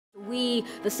we,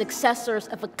 the successors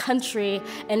of a country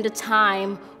and a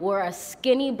time where a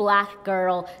skinny black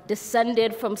girl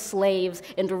descended from slaves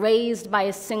and raised by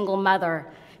a single mother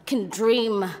can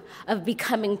dream of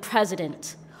becoming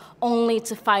president, only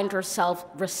to find herself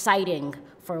reciting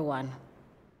for one.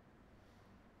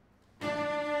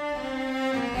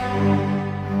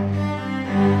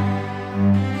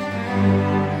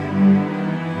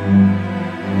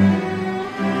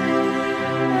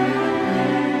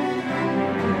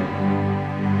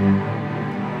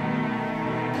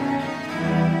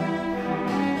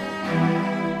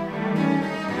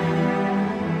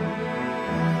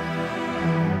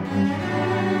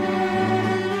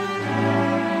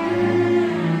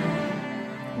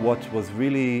 What was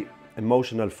really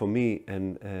emotional for me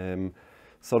and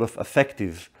sort of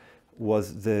affective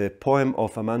was the poem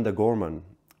of Amanda Gorman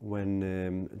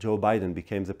when Joe Biden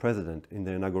became the president in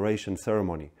the inauguration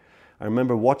ceremony. I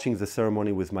remember watching the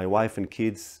ceremony with my wife and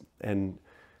kids, and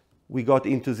we got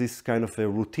into this kind of a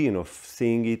routine of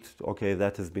seeing it, okay,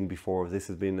 that has been before, this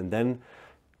has been, and then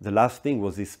the last thing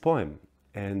was this poem.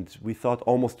 And we thought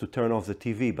almost to turn off the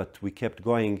TV, but we kept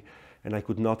going, and I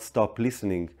could not stop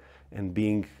listening and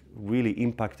being really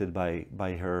impacted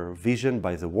by her vision,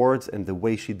 by the words and the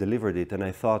way she delivered it. And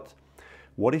I thought,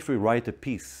 what if we write a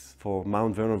piece for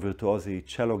Mount Vernon Virtuosi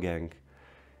CelloGang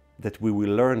that we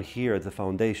will learn here at the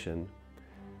foundation,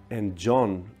 and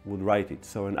John would write it.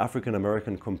 So an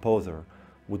African-American composer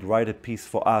would write a piece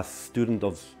for us,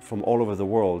 students from all over the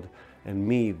world, and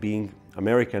me being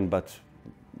American but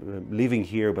living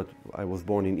here, but I was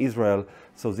born in Israel.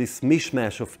 So this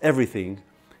mishmash of everything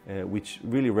which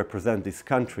really represent this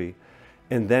country,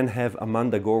 and then have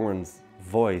Amanda Gorman's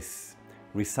voice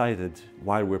recited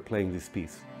while we're playing this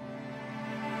piece.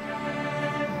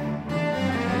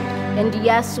 And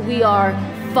yes, we are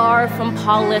far from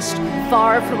polished,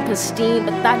 far from pristine,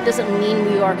 but that doesn't mean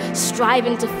we are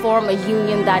striving to form a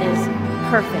union that is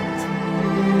perfect.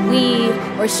 We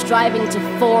are striving to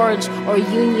forge our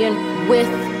union with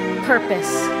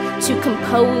purpose, to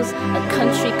compose a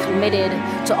country committed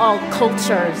to all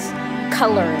cultures,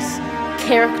 colors,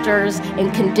 characters,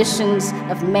 and conditions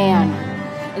of man.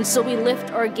 And so we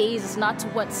lift our gaze not to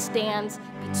what stands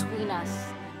between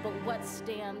us, but what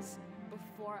stands